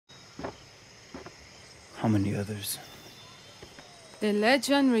How many others? The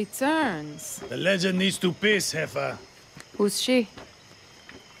legend returns. The legend needs to piss, Jefa. Who's she?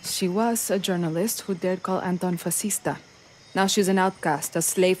 She was a journalist who dared call Anton fascista. Now she's an outcast, a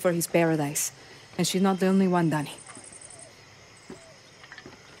slave for his paradise. And she's not the only one, Danny.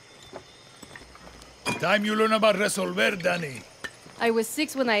 Time you learn about Resolver, Danny. I was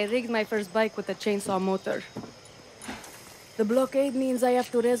 6 when I rigged my first bike with a chainsaw motor. The blockade means I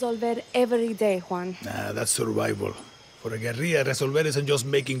have to resolver every day, Juan. Nah, that's survival. For a guerrilla, Resolver isn't just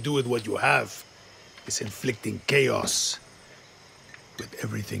making do with what you have. It's inflicting chaos with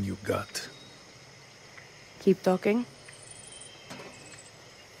everything you got. Keep talking.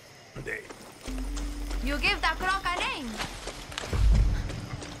 You give the croc a name.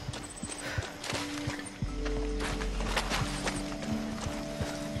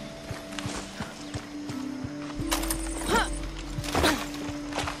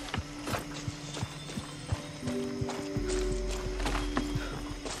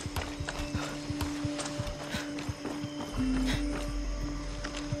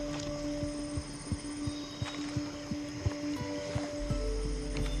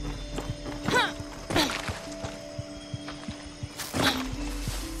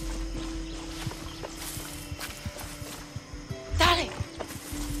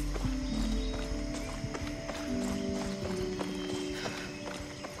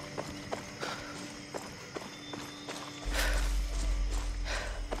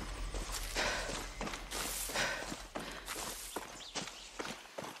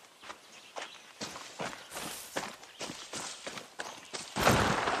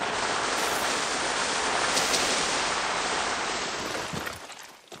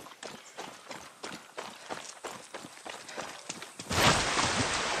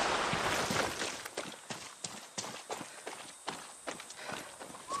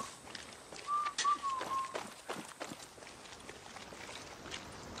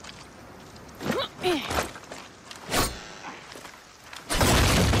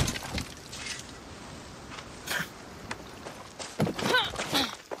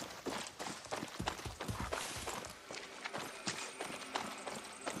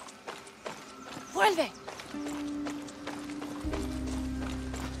 Vuelve.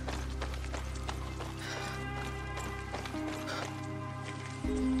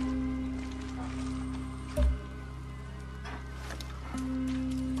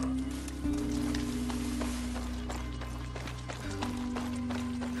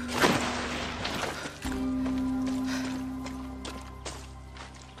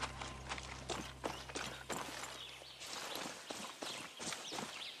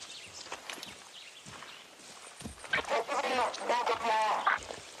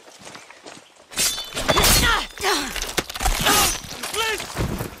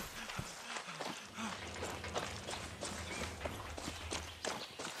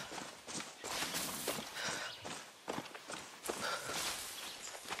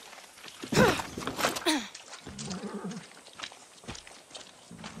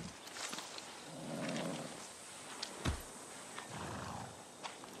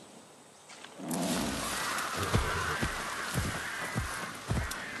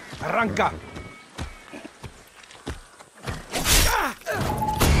 Arranca!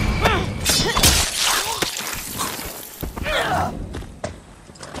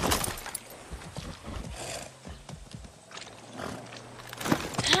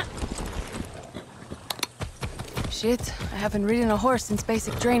 Shit, I haven't ridden a horse since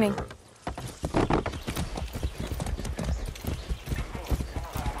basic training.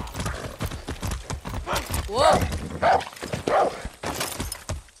 Whoa!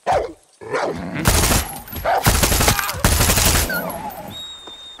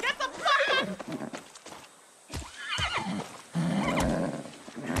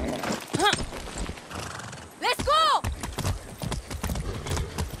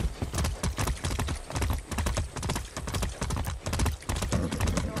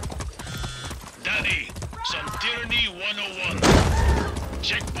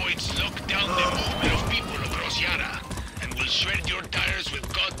 Checkpoints lock down the movement of people across Yara, and will shred your tires with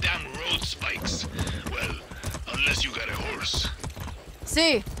goddamn road spikes. Well, unless you got a horse.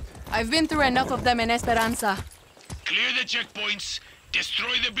 See, I've been through enough of them in Esperanza. Clear the checkpoints,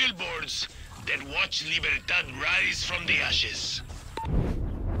 destroy the billboards, then watch Libertad rise from the ashes.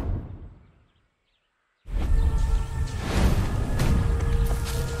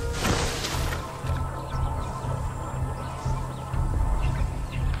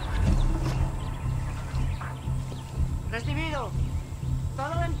 Recibido.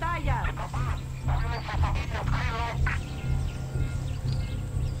 Todo en talla.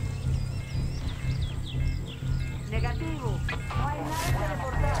 Negativo. No hay nada que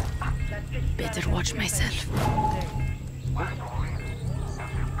reportar. Better watch myself.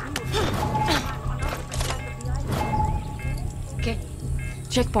 Okay.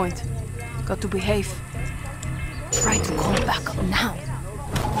 Checkpoint. Got to behave. Try to call back up now.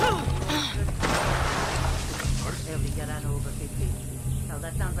 Every Garano over 50. Now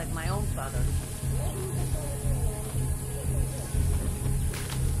that sounds like my own father.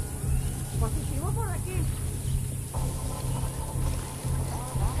 Positivo por aquí.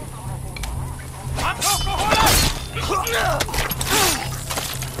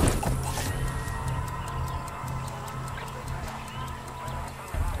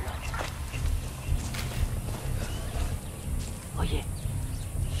 Oye,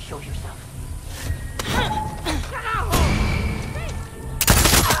 show yourself.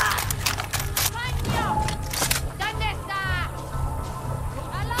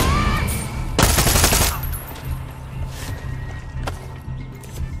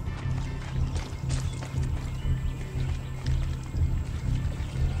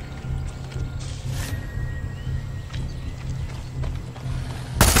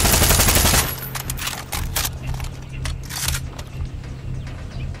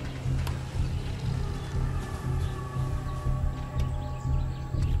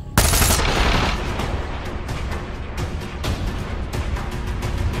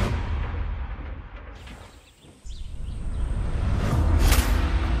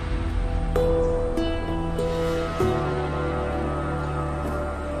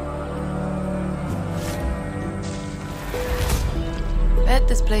 Bet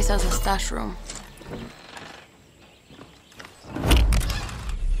this place has a stash room.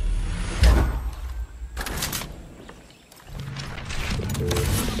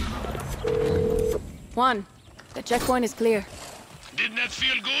 Juan, the checkpoint is clear. Didn't that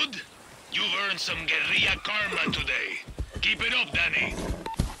feel good? You've earned some guerrilla karma today. Keep it up, Danny.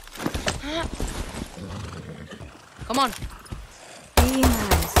 Come on. Be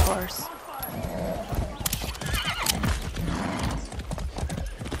nice, horse.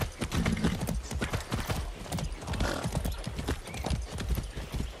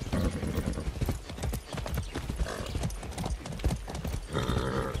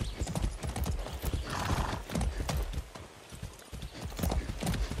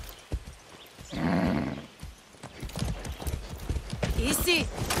 Easy.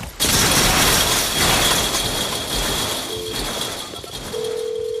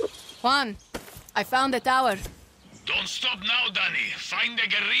 Juan, I found the tower. Don't stop now, Danny. Find the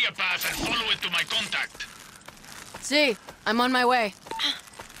guerrilla path and follow it to my contact. See, I'm on my way.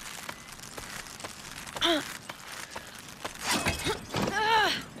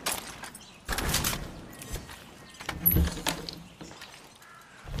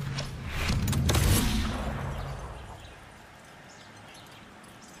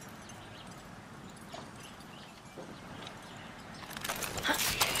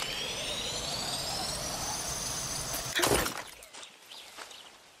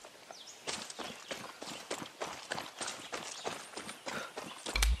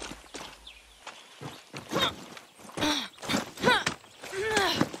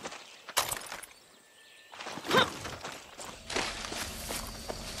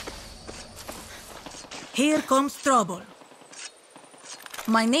 Here comes trouble.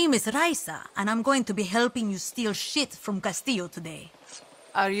 My name is Raisa, and I'm going to be helping you steal shit from Castillo today.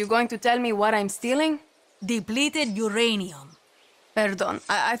 Are you going to tell me what I'm stealing? Depleted uranium. Perdon,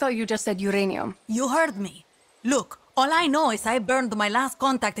 I thought you just said uranium. You heard me. Look, all I know is I burned my last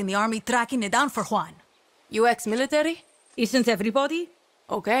contact in the army tracking it down for Juan. You ex-military? Isn't everybody?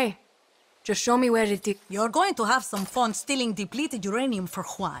 Okay. Just show me where it is. You're going to have some fun stealing depleted uranium for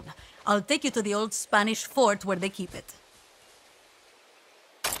Juan. I'll take you to the old Spanish fort where they keep it.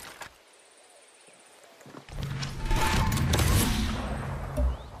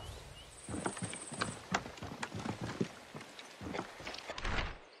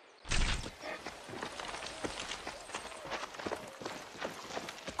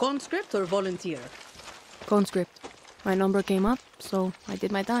 Conscript or volunteer? Conscript. My number came up, so I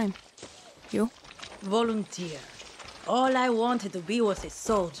did my time. You? Volunteer. All I wanted to be was a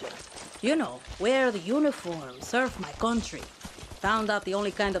soldier. You know, wear the uniform, serve my country. Found out the only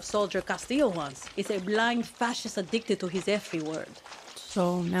kind of soldier Castillo wants is a blind fascist addicted to his every word.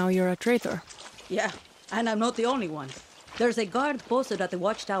 So now you're a traitor. Yeah, and I'm not the only one. There's a guard posted at the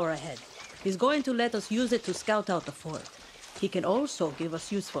watchtower ahead. He's going to let us use it to scout out the fort. He can also give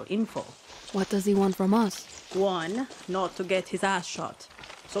us useful info. What does he want from us? One, not to get his ass shot.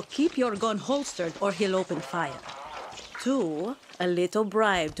 So keep your gun holstered or he'll open fire. Two, a little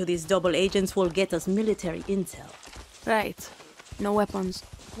bribe to these double agents will get us military intel. Right. No weapons.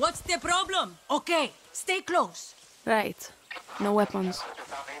 What's the problem? Okay, stay close. Right. No weapons.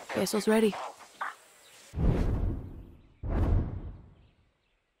 Pesos ready.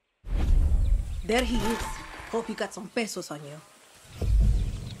 There he is. Hope you got some pesos on you.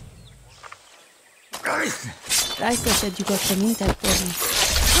 Raisa said you got some intel for me.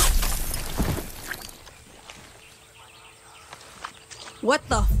 What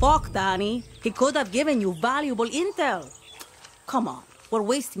the fuck, Danny? He could have given you valuable intel. Come on, we're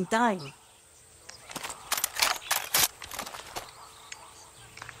wasting time.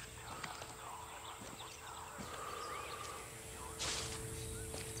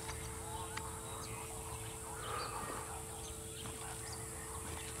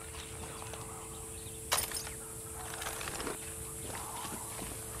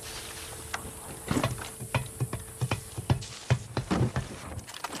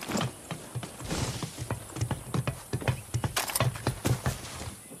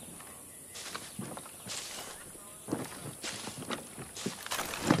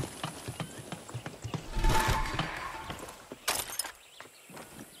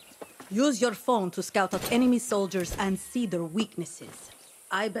 Use your phone to scout out enemy soldiers and see their weaknesses.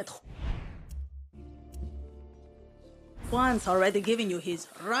 I bet Juan's already giving you his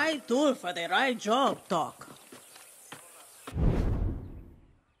right tool for the right job talk.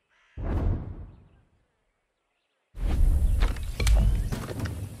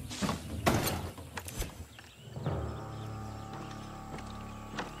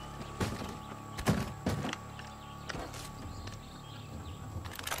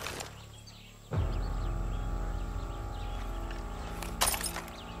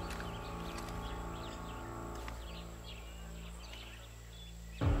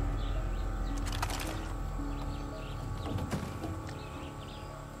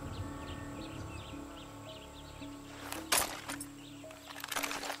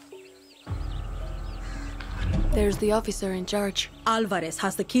 There's the officer in charge. Alvarez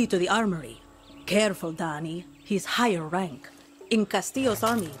has the key to the armory. Careful, Danny. He's higher rank. In Castillo's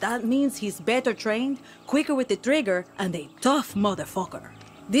army, that means he's better trained, quicker with the trigger, and a tough motherfucker.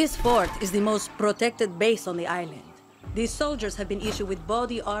 This fort is the most protected base on the island. These soldiers have been issued with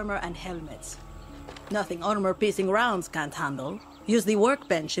body armor and helmets. Nothing armor-piercing rounds can't handle. Use the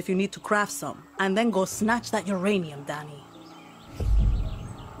workbench if you need to craft some, and then go snatch that uranium, Danny.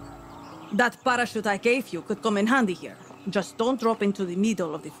 That parachute I gave you could come in handy here. Just don't drop into the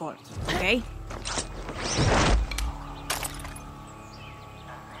middle of the fort, okay?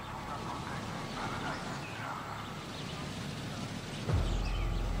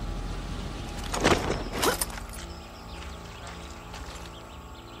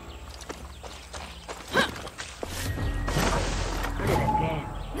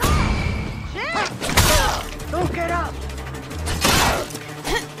 Don't get up!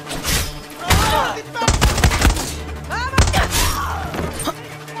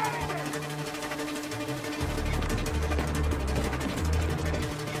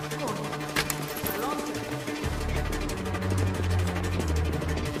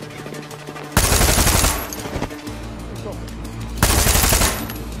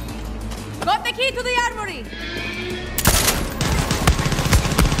 Got the key to the armory!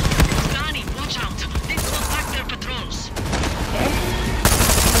 Danny, watch out! They call back their patrols.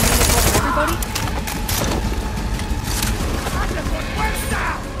 Everybody?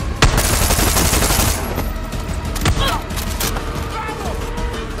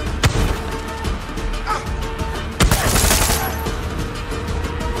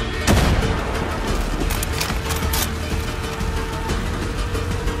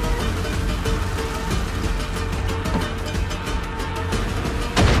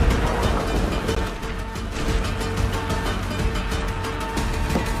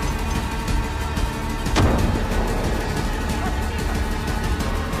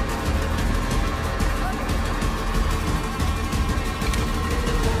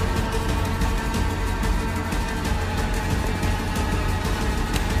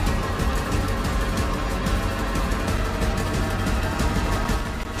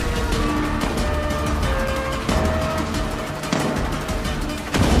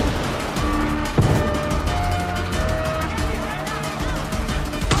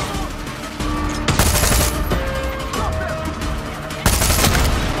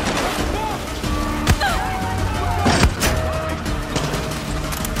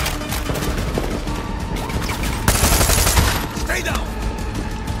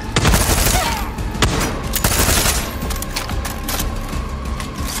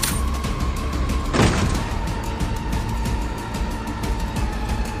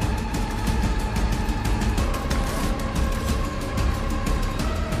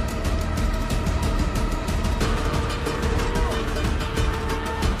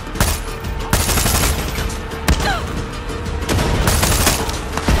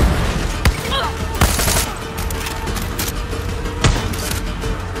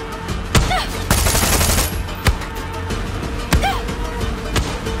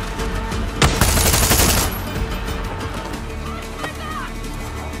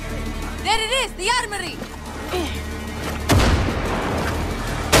 this? The armory!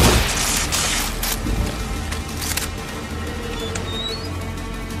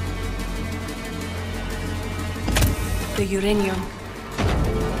 The uranium.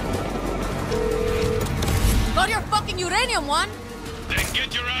 Got your fucking uranium, one! Then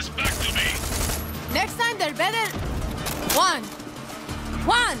get your ass back to me! Next time they're better... One!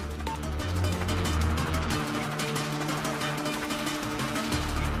 One!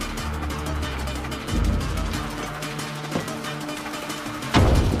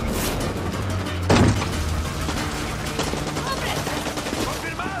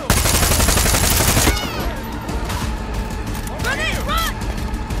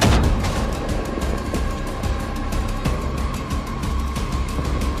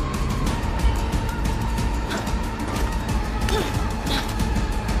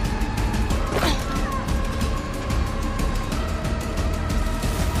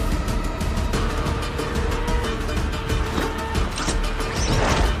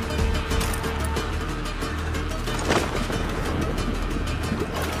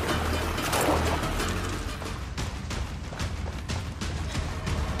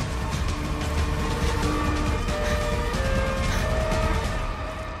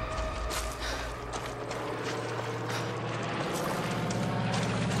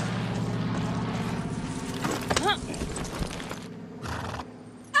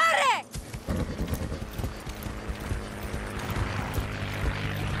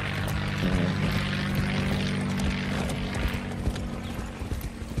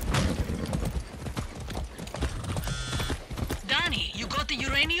 Danny, you got the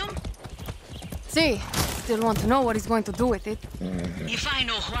uranium? See, still want to know what he's going to do with it. If I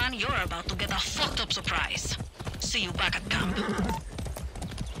know Juan, you're about to get a fucked up surprise. See you back at camp.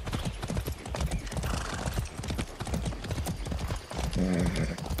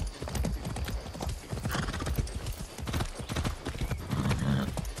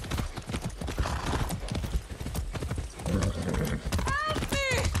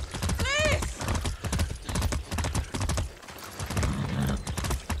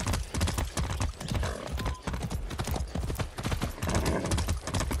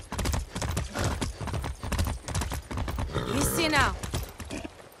 Easy now.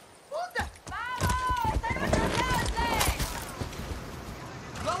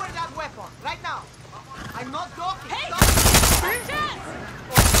 Lower that weapon, right now. I'm not joking. Hey!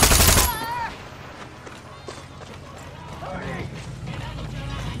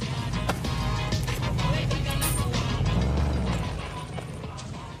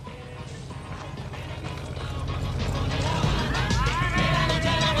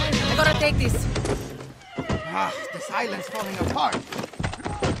 I gotta take this. Ah, this island's falling apart.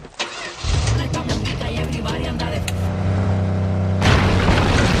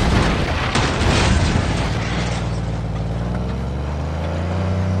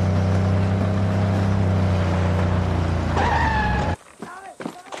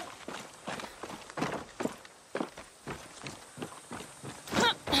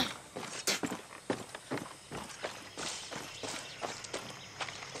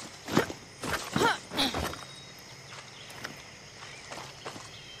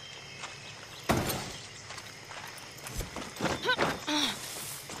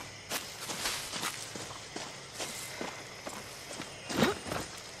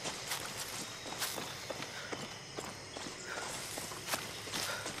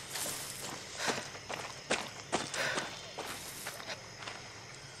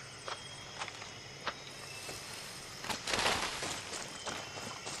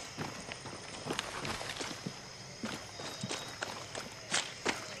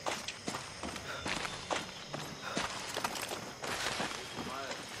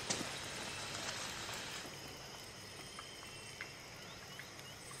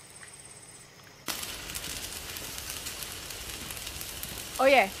 Oh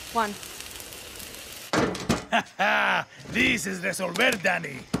yeah, one. This is Resolver,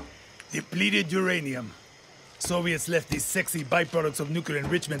 Danny. Depleted uranium. Soviets left these sexy byproducts of nuclear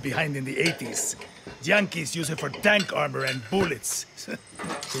enrichment behind in the 80s. Yankees use it for tank armor and bullets.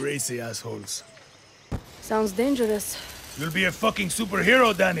 Crazy assholes. Sounds dangerous. You'll be a fucking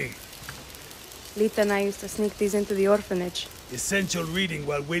superhero, Danny. Lita and I used to sneak these into the orphanage. Essential reading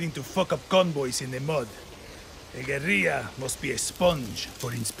while waiting to fuck up convoys in the mud. A guerrilla must be a sponge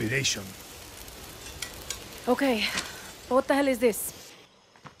for inspiration. Okay, what the hell is this?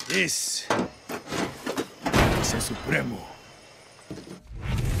 This is a Supremo.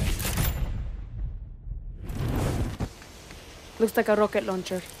 Looks like a rocket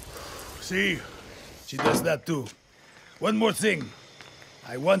launcher. See, she does that too. One more thing.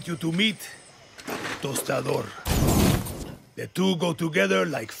 I want you to meet tostador. The two go together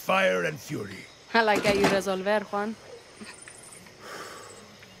like fire and fury. I like how you resolver, Juan.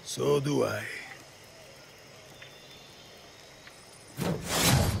 So do I.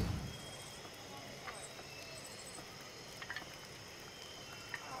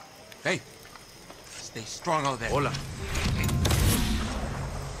 Hey, stay strong out there. Hola.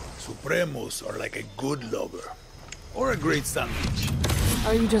 Supremos are like a good lover. Or a great sandwich.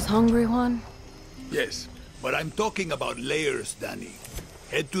 Are you just hungry, Juan? Yes, but I'm talking about layers, Danny.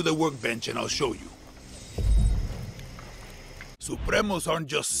 Head to the workbench and I'll show you. Supremos aren't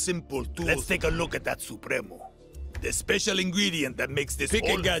just simple tools. Let's take a look at that Supremo. The special ingredient that makes this Pick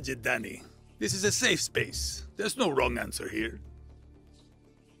a gadget, Danny. This is a safe space. There's no wrong answer here.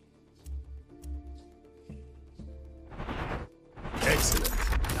 Excellent.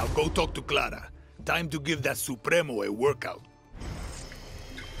 Now go talk to Clara. Time to give that Supremo a workout.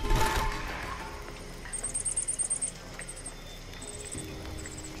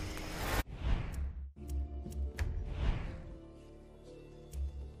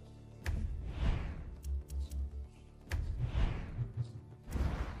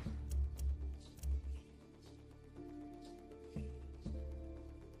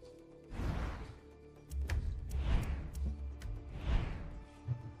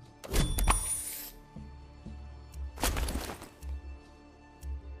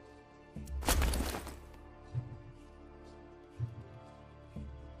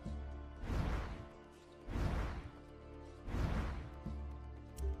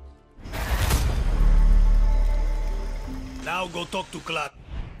 Now go talk to Clara.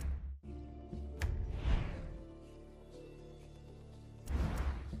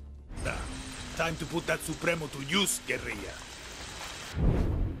 Time to put that Supremo to use, guerrilla.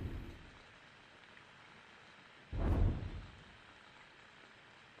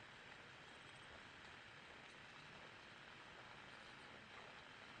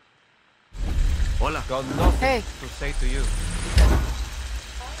 Hola. Got nothing Hey. to say to you.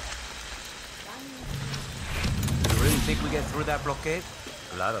 You really think we get through that blockade?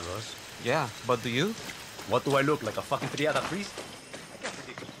 Clara does. Yeah, but do you? What do I look like, a fucking triada priest?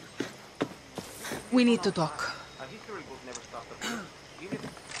 We need to talk.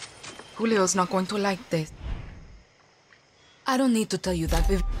 Julio's not going to like this. I don't need to tell you that,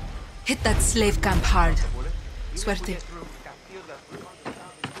 Viv. Hit that slave camp hard. Suerte.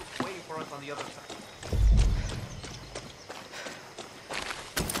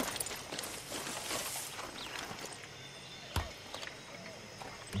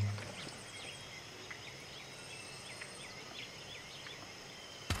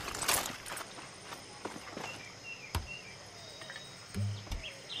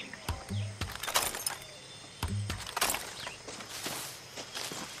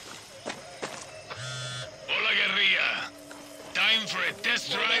 Time for a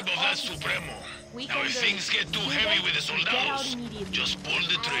test drive of that Supremo. Now, if things get too heavy with the soldados, just pull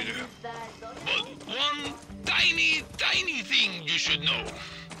the trigger. But one tiny thing you should know.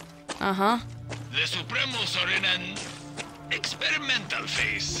 Uh-huh. The Supremos are in an experimental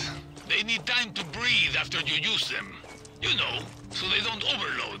phase. They need time to breathe after you use them. You know, so they don't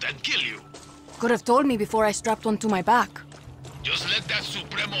overload and kill you. Could have told me before I strapped one to my back. Just let that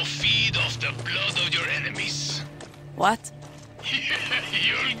Supremo feed off the blood of your enemies. What?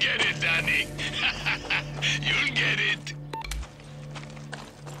 You'll get it, Danny. You'll get it.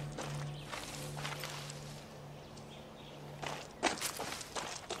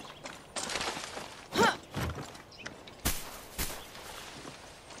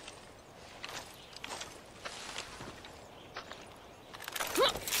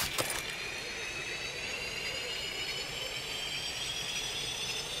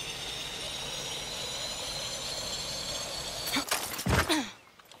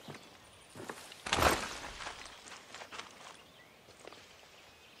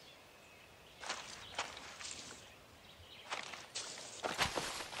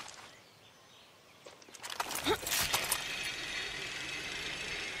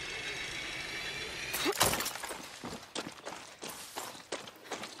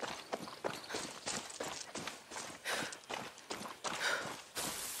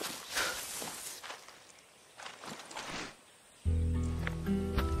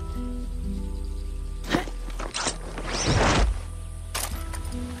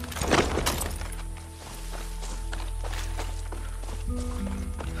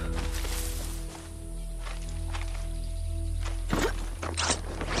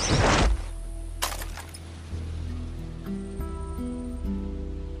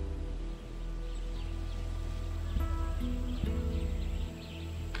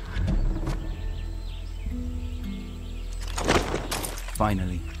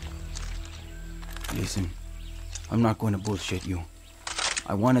 Finally. Listen, I'm not going to bullshit you.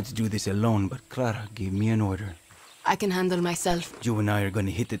 I wanted to do this alone, but Clara gave me an order. I can handle myself. You and I are going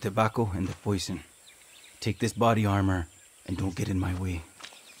to hit the tobacco and the poison. Take this body armor and don't get in my way.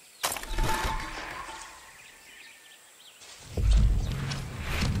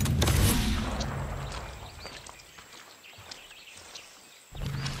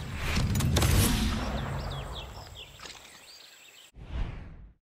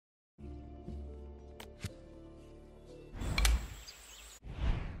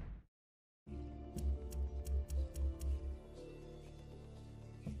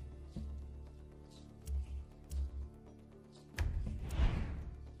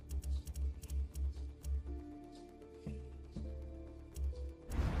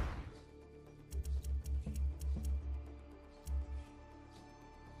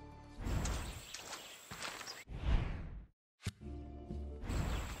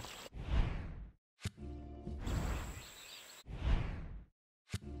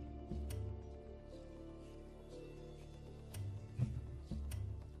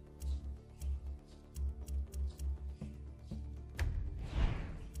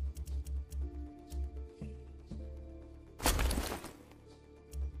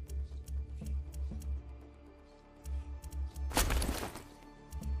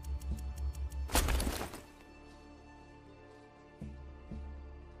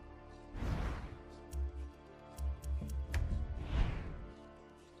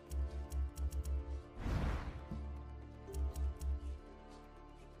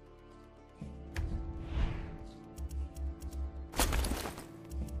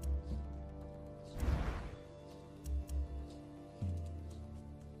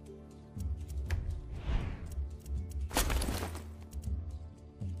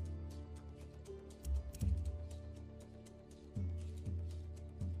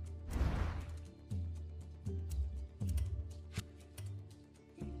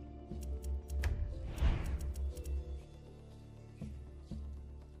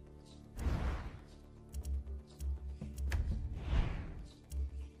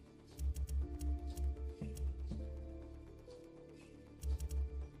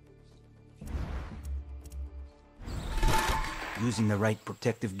 Using the right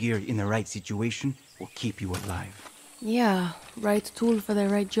protective gear in the right situation will keep you alive. Yeah, right tool for the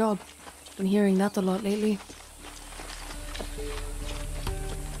right job. Been hearing that a lot lately.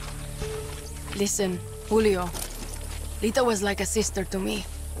 Listen, Julio. Lita was like a sister to me.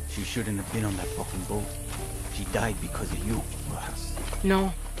 She shouldn't have been on that fucking boat. She died because of you, or us.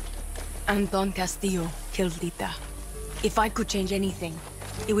 No. Anton Castillo killed Lita. If I could change anything,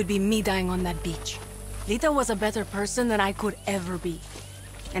 it would be me dying on that beach. Lita was a better person than I could ever be.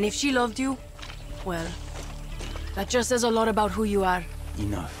 And if she loved you, well, that just says a lot about who you are.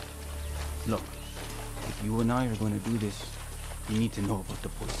 Enough. Look, if you and I are going to do this, you need to know about the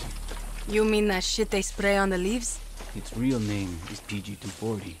poison. You mean that shit they spray on the leaves? Its real name is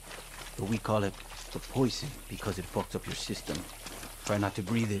PG-240, but we call it the poison because it fucks up your system. Try not to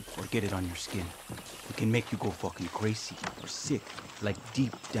breathe it or get it on your skin. It can make you go fucking crazy or sick, like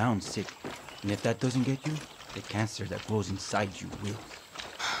deep down sick. And if that doesn't get you, the cancer that grows inside you will.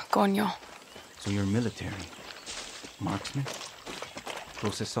 Coño. So you're military? Marksman?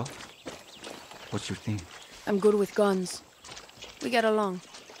 Close assault? What's your thing? I'm good with guns. We get along.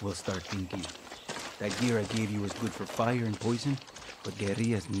 We'll start thinking. That gear I gave you is good for fire and poison, but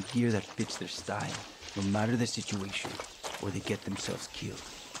guerrillas need gear that fits their style, no matter the situation, or they get themselves killed.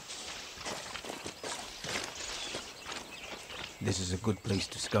 This is a good place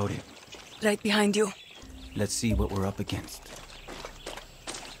to scout it. Right behind you. Let's see what we're up against.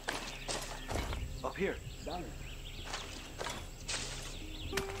 Up here. Down there.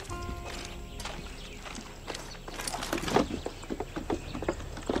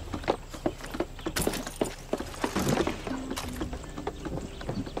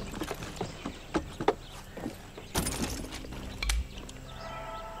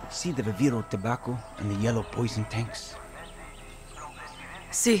 See the Viviro tobacco and the yellow poison tanks?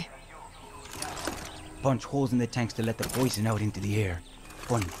 See. Punch holes in the tanks to let the poison out into the air.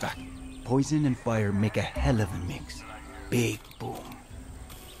 Fun fact, poison and fire make a hell of a mix. Big boom.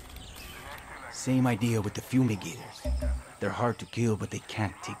 Same idea with the fumigators. They're hard to kill, but they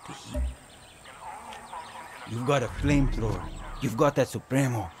can't take the heat. You've got a flamethrower. You've got that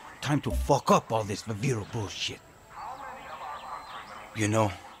Supremo. Time to fuck up all this Viviro bullshit. You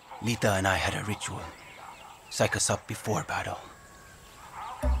know, Lita and I had a ritual. Psych us up before battle.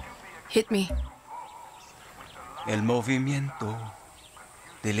 Hit me. El movimiento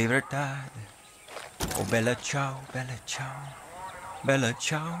de libertad. Oh, bella ciao, bella ciao. Bella,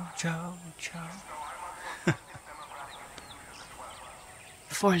 ciao, ciao, ciao.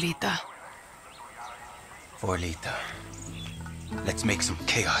 For Lita. For Lita. Let's make some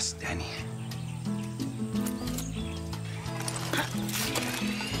chaos, Danny.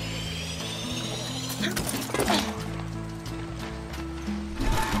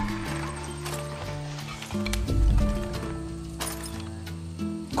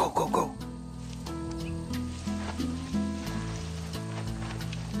 Go, go, go.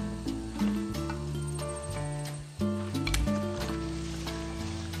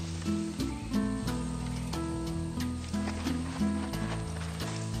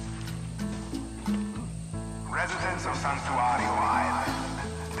 Residents of Santuario Island,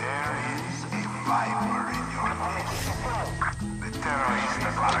 there is a viper in your midst. The terrorist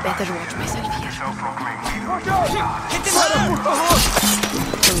Better watch myself here. self-proclaimed leader. Hit him hard!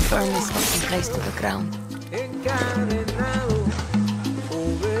 Don't burn this fucking place to the ground. Encadenado,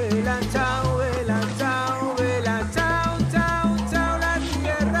 vela, chao, chao, chao, chao, la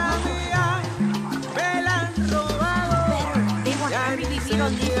tierra mía, me la han robado. They want every little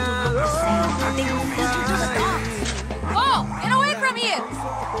leaf to sound. They will listen to the dogs. Oh, get away from here!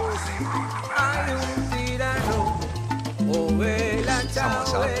 Hay un tirano, vela,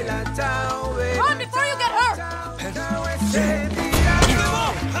 chao, vela. Run before you get hurt! Chao, ese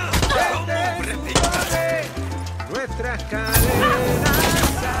tirano, desde su poder, nuestras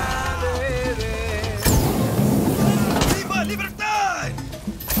cadenas a beber. ¡Viva libertad!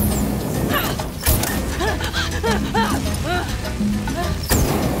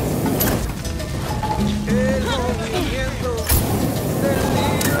 El movimiento de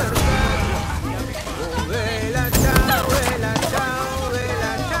libertad. Vela, chao, vela, chao,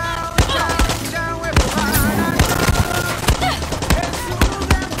 vela, chao, chao, chao, es para todos. Es un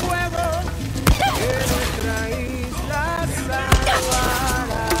gran fuego que nuestra isla salvará.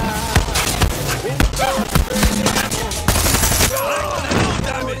 Juntos peleamos,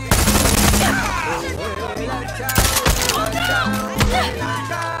 morimos. Vela, chao, vela, chao, vela,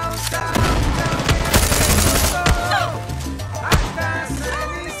 chao, chao. Hasta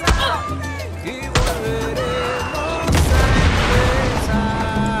ceniza y volveremos a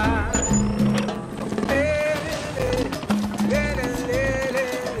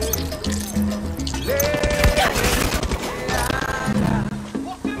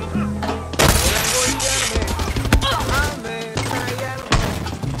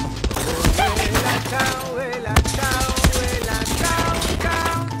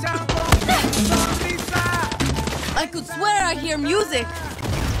I could swear I hear music.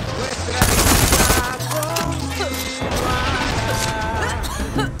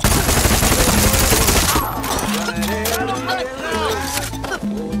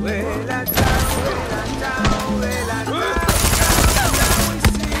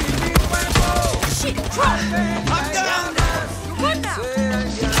 Shit, drop! I'm down! Good now.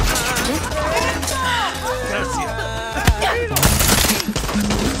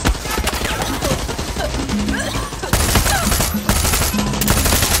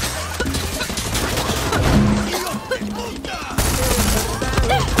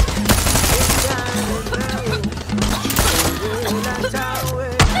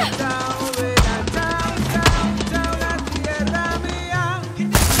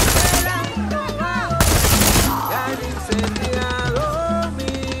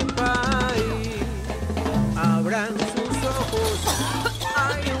 Abran sus ojos,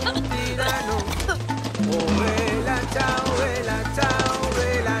 hay un tirano. Vela, chao, vela, chao,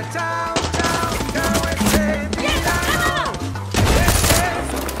 vela, chao, chao, chao, ese tirano. Ese es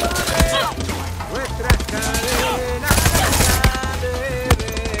su poder, nuestras cadenas a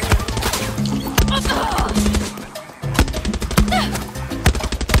beber.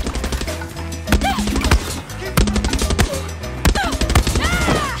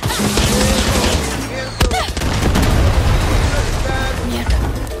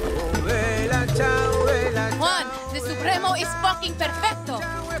 Vela, chao, vela, Juan, the Supremo is fucking perfecto.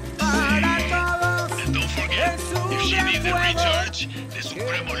 para todos. And don't forget, if she needs a recharge, the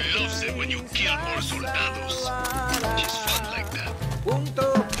Supremo loves it when you kill more soldados. She's fun like that.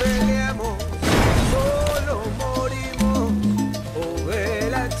 Juntos peleamos, solo morimos.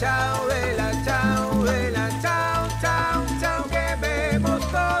 Vela, chao, chao, chao, chao, quememos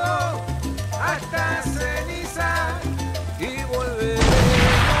todo hasta ceniza y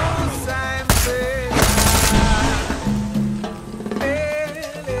volveremos a empezar.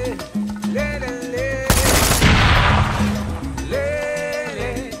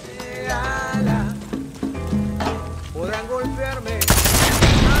 Podrán golpearme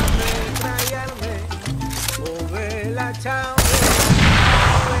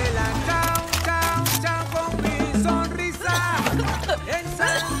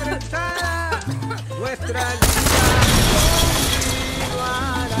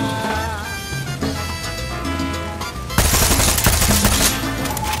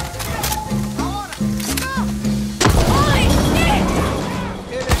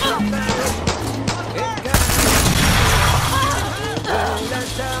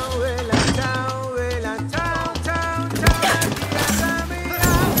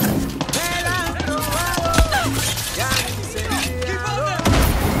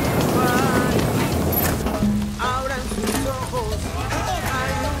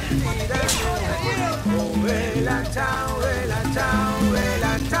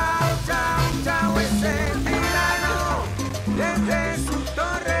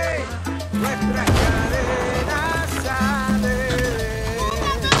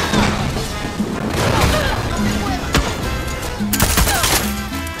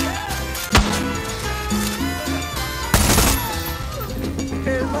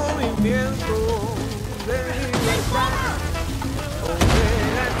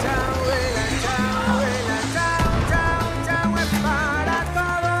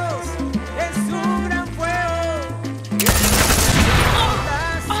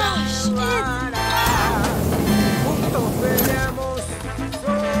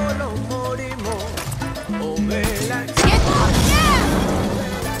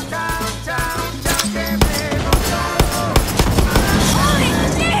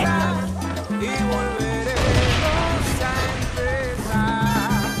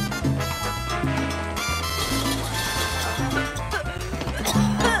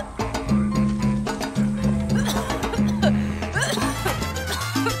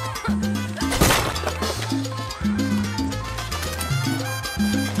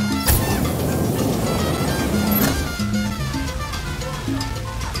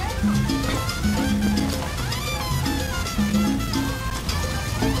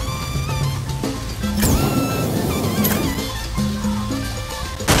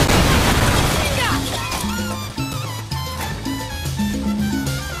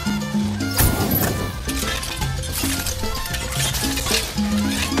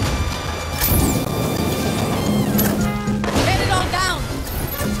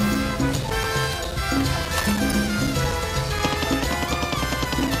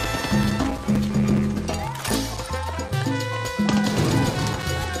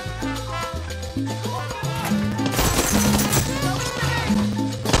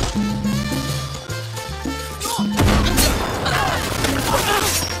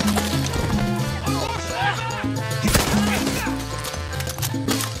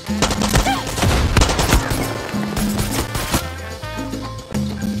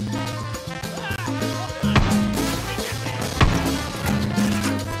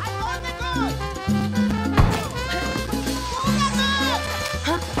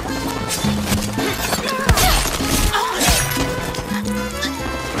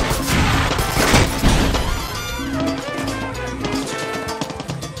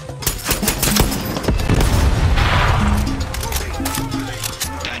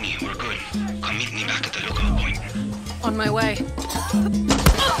On my way.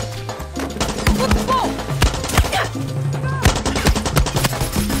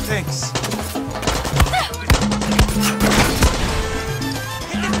 Thanks.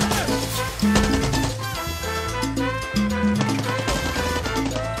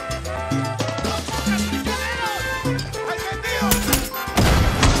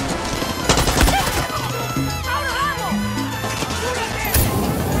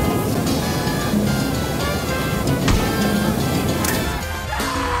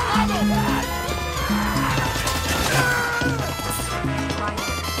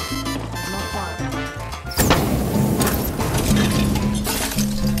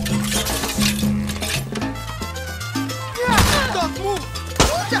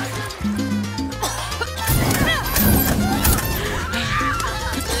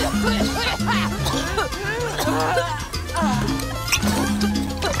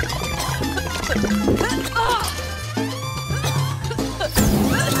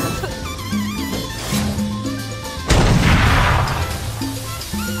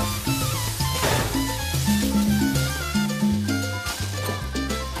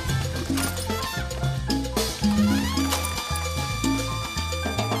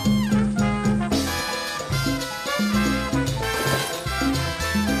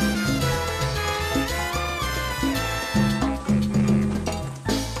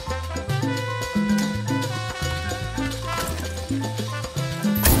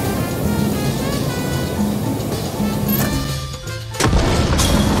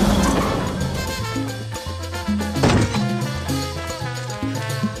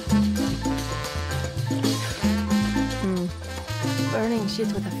 Burning shit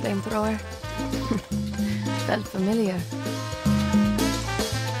with a flamethrower. Felt familiar.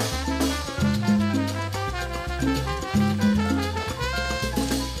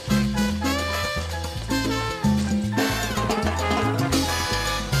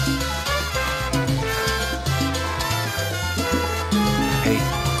 Hey.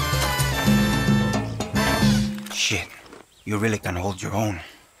 Shit. You really can hold your own.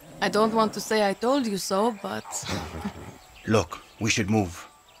 I don't want to say I told you so, but... Look, we should move.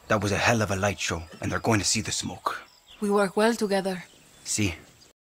 That was a hell of a light show, and they're going to see the smoke. We work well together. See.